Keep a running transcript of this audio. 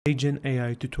HeyGen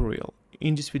AI tutorial.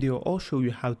 In this video, I'll show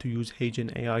you how to use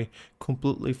HeyGen AI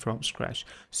completely from scratch.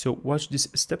 So watch this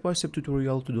step-by-step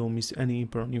tutorial to don't miss any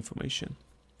important information.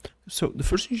 So the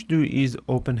first thing you should do is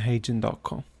open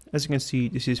heygen.com. As you can see,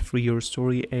 this is Free Your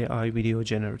Story AI video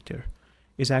generator.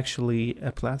 It's actually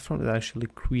a platform that actually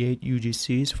create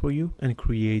UGCs for you and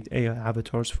create AI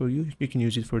avatars for you. You can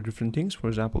use it for different things. For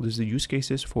example, this is the use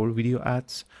cases for video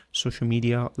ads, social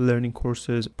media, learning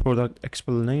courses, product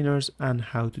explainers, and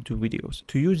how to do videos.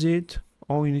 To use it,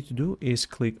 all you need to do is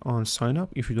click on sign up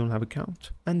if you don't have an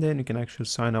account, and then you can actually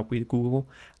sign up with Google,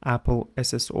 Apple,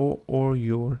 SSO, or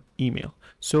your email.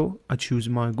 So I choose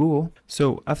my Google.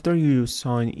 So after you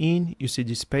sign in, you see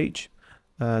this page.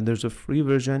 There's a free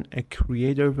version, a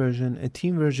creator version, a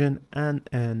team version, and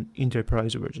an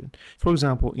enterprise version. For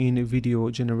example, in video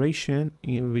generation,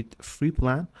 with free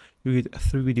plan, you get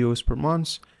 3 videos per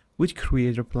month. With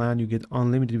creator plan, you get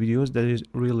unlimited videos. That is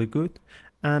really good.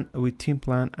 And with team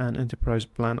plan and enterprise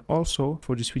plan also,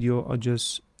 for this video, I'll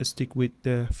just stick with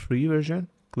the free version.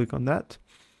 Click on that.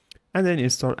 And then it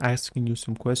start asking you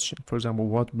some questions. For example,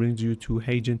 what brings you to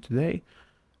HeyGen today?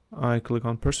 I click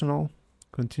on personal,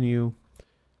 continue.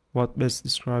 What best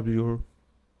describes your,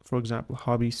 for example,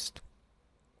 hobbies?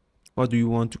 What do you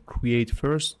want to create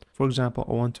first? For example,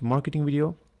 I want a marketing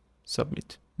video,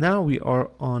 submit. Now we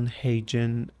are on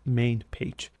HeyGen main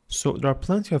page. So there are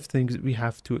plenty of things we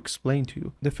have to explain to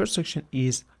you. The first section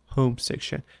is home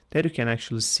section. There you can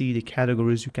actually see the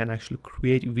categories. You can actually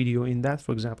create video in that.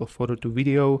 For example, photo to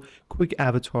video, quick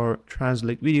avatar,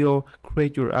 translate video,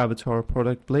 create your avatar,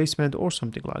 product placement, or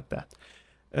something like that.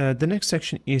 The next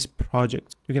section is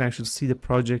projects. You can actually see the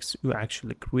projects you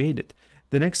actually created.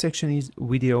 The next section is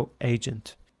video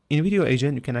agent. In video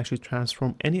agent, you can actually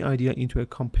transform any idea into a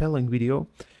compelling video,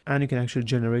 and you can actually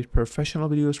generate professional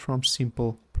videos from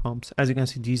simple prompts. As you can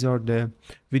see, these are the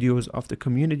videos of the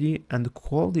community, and the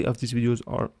quality of these videos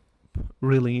are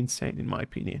really insane in my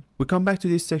opinion. We come back to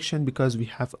this section because we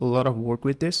have a lot of work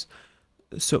with this.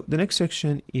 So the next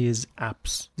section is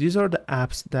apps. These are the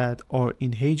apps that are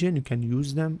in HeyGen. You can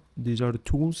use them. These are the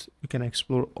tools. You can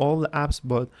explore all the apps,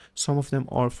 but some of them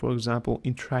are, for example,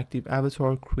 interactive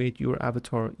avatar, create your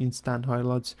avatar, instant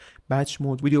highlights, batch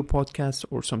mode, video podcasts,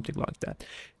 or something like that.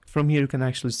 From here, you can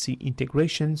actually see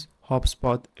integrations,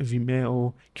 HubSpot,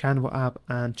 Vimeo, Canva app,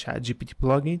 and ChatGPT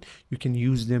plugin. You can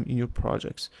use them in your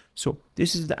projects. So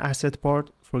this is the asset part.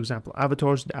 For example,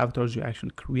 avatars, the avatars you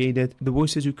actually created, the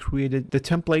voices you created, the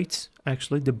templates,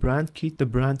 actually the brand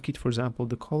kit, for example,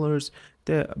 the colors,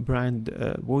 the brand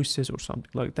voices or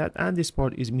something like that. And this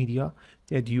part is media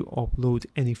that you upload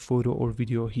any photo or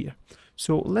video here.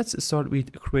 So let's start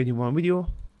with creating one video.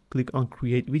 Click on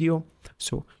create video.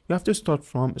 So you have to start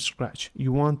from scratch.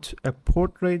 You want a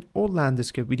portrait or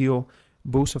landscape video.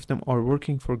 Both of them are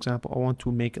working. For example, I want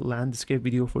to make a landscape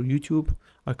video for YouTube.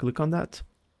 I click on that.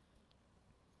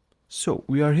 So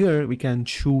we are here. We can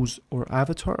choose our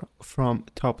avatar from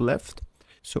top left.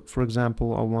 So for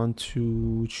example, I want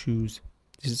to choose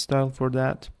this style for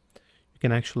that. You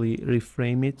can actually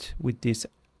reframe it with these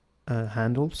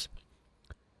handles.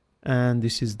 And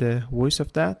this is the voice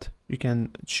of that. You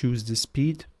can choose the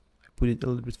speed. I put it a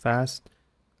little bit fast.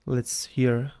 Let's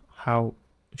hear how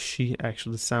she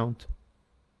actually sound.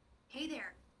 Hey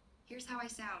there, here's how I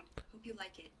sound. Hope you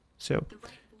like it. So the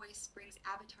right voice brings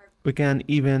avatar. We can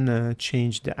even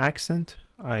change the accent.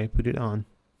 I put it on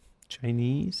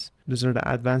Chinese. Those are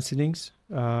the advanced settings.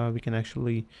 We can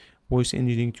actually voice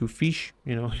anything to fish,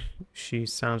 you know, she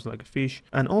sounds like a fish.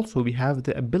 And also we have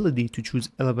the ability to choose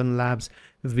 11 Labs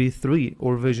V3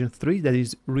 or version 3 that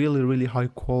is really high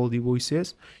quality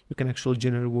voices. You can actually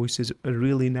generate voices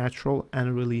really natural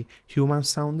and really human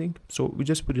sounding. So we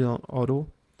just put it on auto,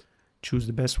 choose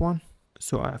the best one.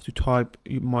 So I have to type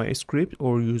my script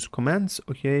or use commands.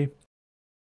 Okay.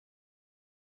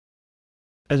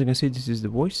 As you can see, this is the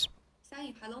voice.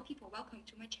 Hello people, welcome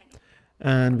to my channel.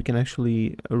 And we can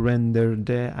actually render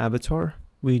the avatar.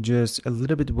 We just a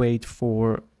little bit wait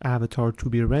for avatar to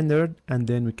be rendered, and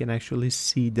then we can actually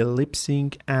see the lip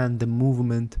sync and the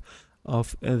movement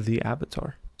of the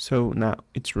avatar. So now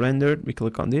it's rendered. We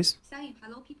click on this.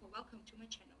 Hello people, welcome to my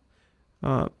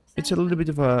channel. It's a little bit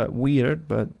of a weird,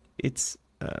 but it's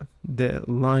the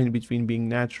line between being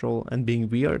natural and being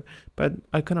weird, but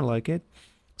I kind of like it.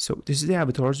 So this is the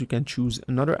avatars. You can choose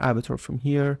another avatar from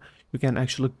here. You can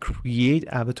actually create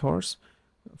avatars.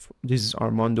 This is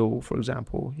Armando, for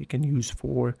example. You can use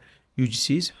for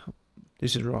UGCs.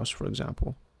 This is Ross, for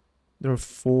example. There are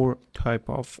 4 type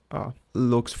of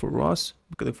looks for Ross.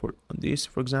 Click for on this,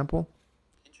 for example.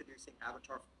 Introducing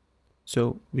avatar.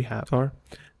 So we have our.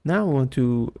 Now I want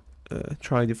to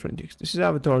try different text. This is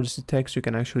avatar, this is text. You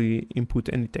can actually input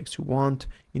any text you want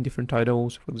in different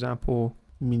titles. For example,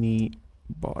 mini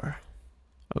bar.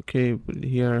 Okay, put it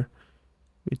here.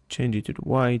 We change it to the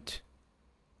white,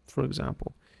 for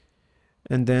example.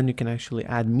 And then you can actually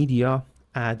add media,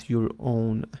 add your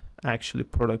own actually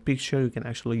product picture. You can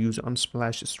actually use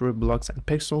Unsplash, story blocks, and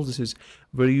pixels. This is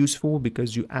very useful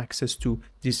because you access to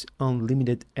this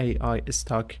unlimited AI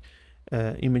stock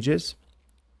images.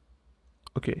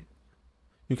 Okay,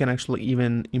 you can actually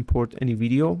even import any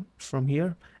video from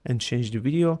here and change the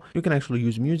video. You can actually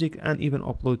use music and even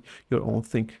upload your own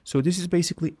thing. So this is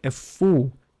basically a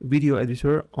full video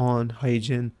editor on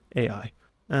HeyGen AI.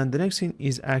 And the next thing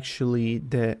is actually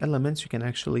the elements. You can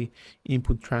actually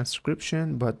input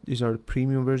transcription, but these are the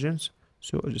premium versions.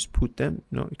 So I just put them.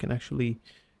 You can actually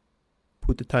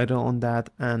put the title on that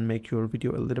and make your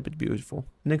video a little bit beautiful.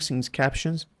 Next thing is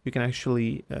captions. You can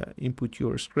actually input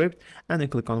your script and then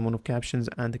click on one of captions,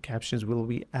 and the captions will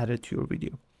be added to your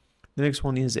video. The next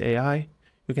one is AI.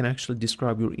 You can actually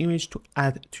describe your image to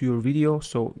add to your video.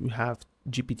 So you have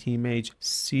GPT image,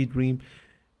 Seedream,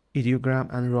 ideogram,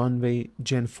 and runway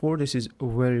gen 4. This is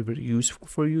very useful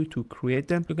for you to create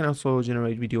them. You can also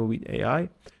generate video with AI,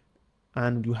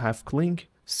 and you have Kling,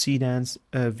 Cdance,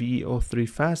 VO3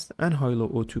 Fast, and Hilo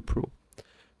O2 Pro.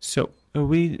 So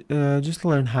we just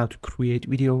learned how to create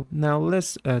video. Now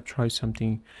let's try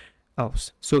something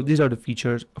else. So these are the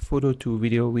features: photo to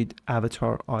video with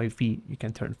avatar IV. You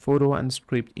can turn photo and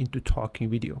script into talking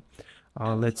video.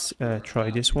 Let's try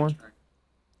this one.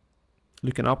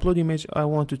 You can upload image. I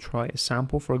want to try a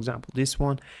sample, for example this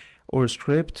one, or a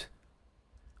script.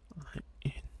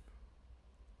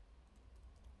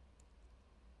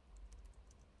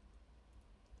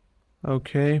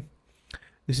 Okay,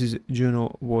 this is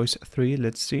Juno voice 3.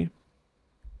 Let's see.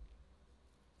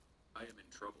 I am in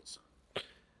trouble, son.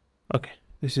 Okay,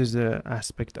 this is the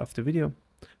aspect of the video.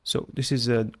 So this is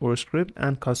a or script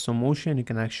and custom motion. You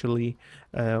can actually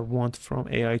want from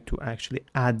AI to actually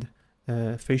add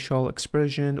facial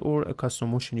expression or a custom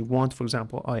motion you want. For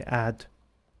example, I add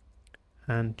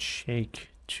handshake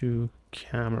to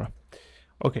camera.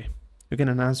 Okay, you can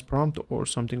enhance prompt or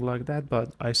something like that,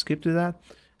 but I skipped that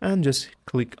and just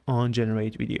click on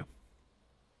generate video.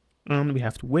 And we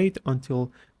have to wait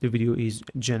until the video is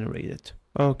generated.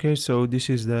 Okay, so this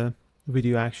is the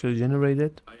video actually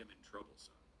generated. I am in trouble,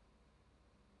 son.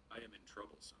 I am in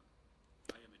trouble, son.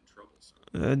 I am in trouble,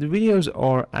 son. The videos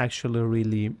are actually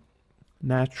really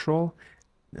natural.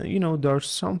 There's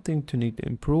something to need to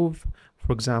improve.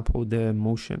 For example, the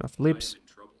motion of lips.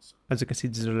 As you can see,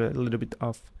 there's a little bit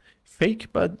of fake,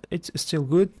 but it's still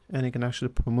good, and you can actually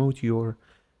promote your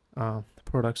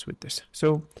products with this.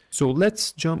 So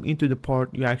let's jump into the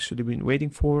part you actually been waiting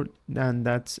for, and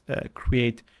that's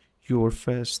create your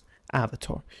first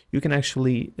avatar. You can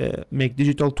actually make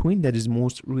digital twin that is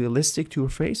most realistic to your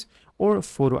face, or a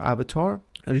photo avatar.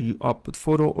 You upload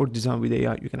photo or design with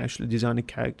AI. You can actually design a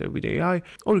character with AI,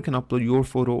 or you can upload your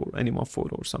photo or animal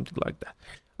photo or something like that.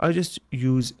 I just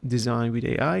use design with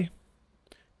AI.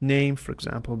 Name, for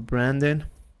example, Brandon.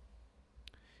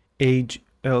 Age,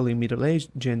 early middle age.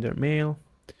 Gender, male.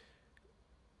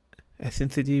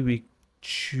 Ethnicity, we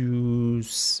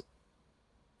choose,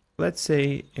 let's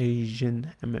say,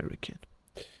 Asian American.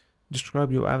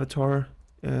 Describe your avatar.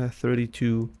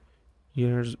 32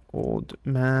 years old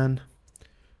man,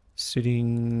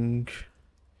 sitting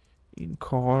in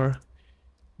car,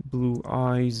 blue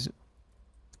eyes,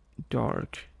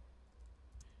 dark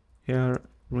hair,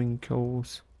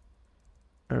 wrinkles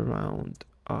around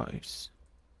eyes.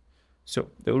 So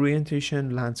the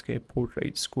orientation: landscape,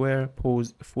 portrait, square,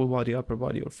 pose, full body, upper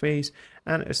body or face,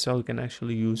 and a style you can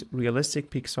actually use realistic,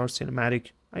 Pixar,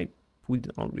 cinematic. I put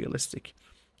it on realistic.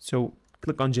 So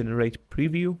click on generate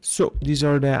preview. So these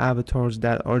are the avatars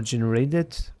that are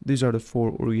generated. These are the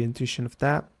 4 orientation of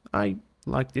that. I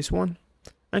like this one,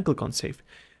 and click on save.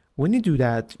 When you do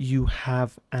that, you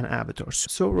have an avatar.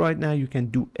 So right now you can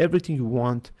do everything you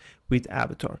want with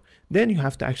avatar. Then you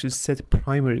have to actually set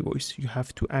primary voice. You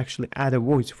have to actually add a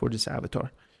voice for this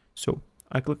avatar. So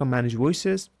I click on manage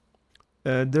voices.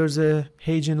 There's a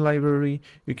HeyGen library.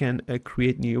 You can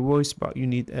create new voice, but you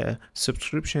need a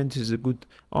subscription. This is a good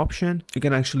option. You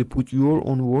can actually put your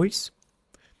own voice.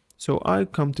 So I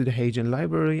come to the HeyGen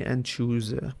library and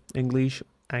choose English.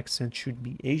 Accent should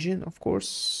be Asian, of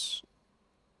course.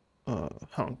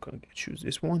 I'm gonna choose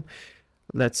this one.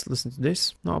 Let's listen to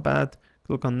this. Not bad.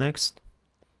 Click on next,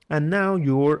 and now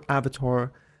your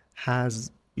avatar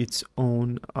has its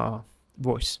own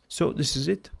voice. So this is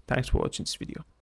it. Thanks for watching this video.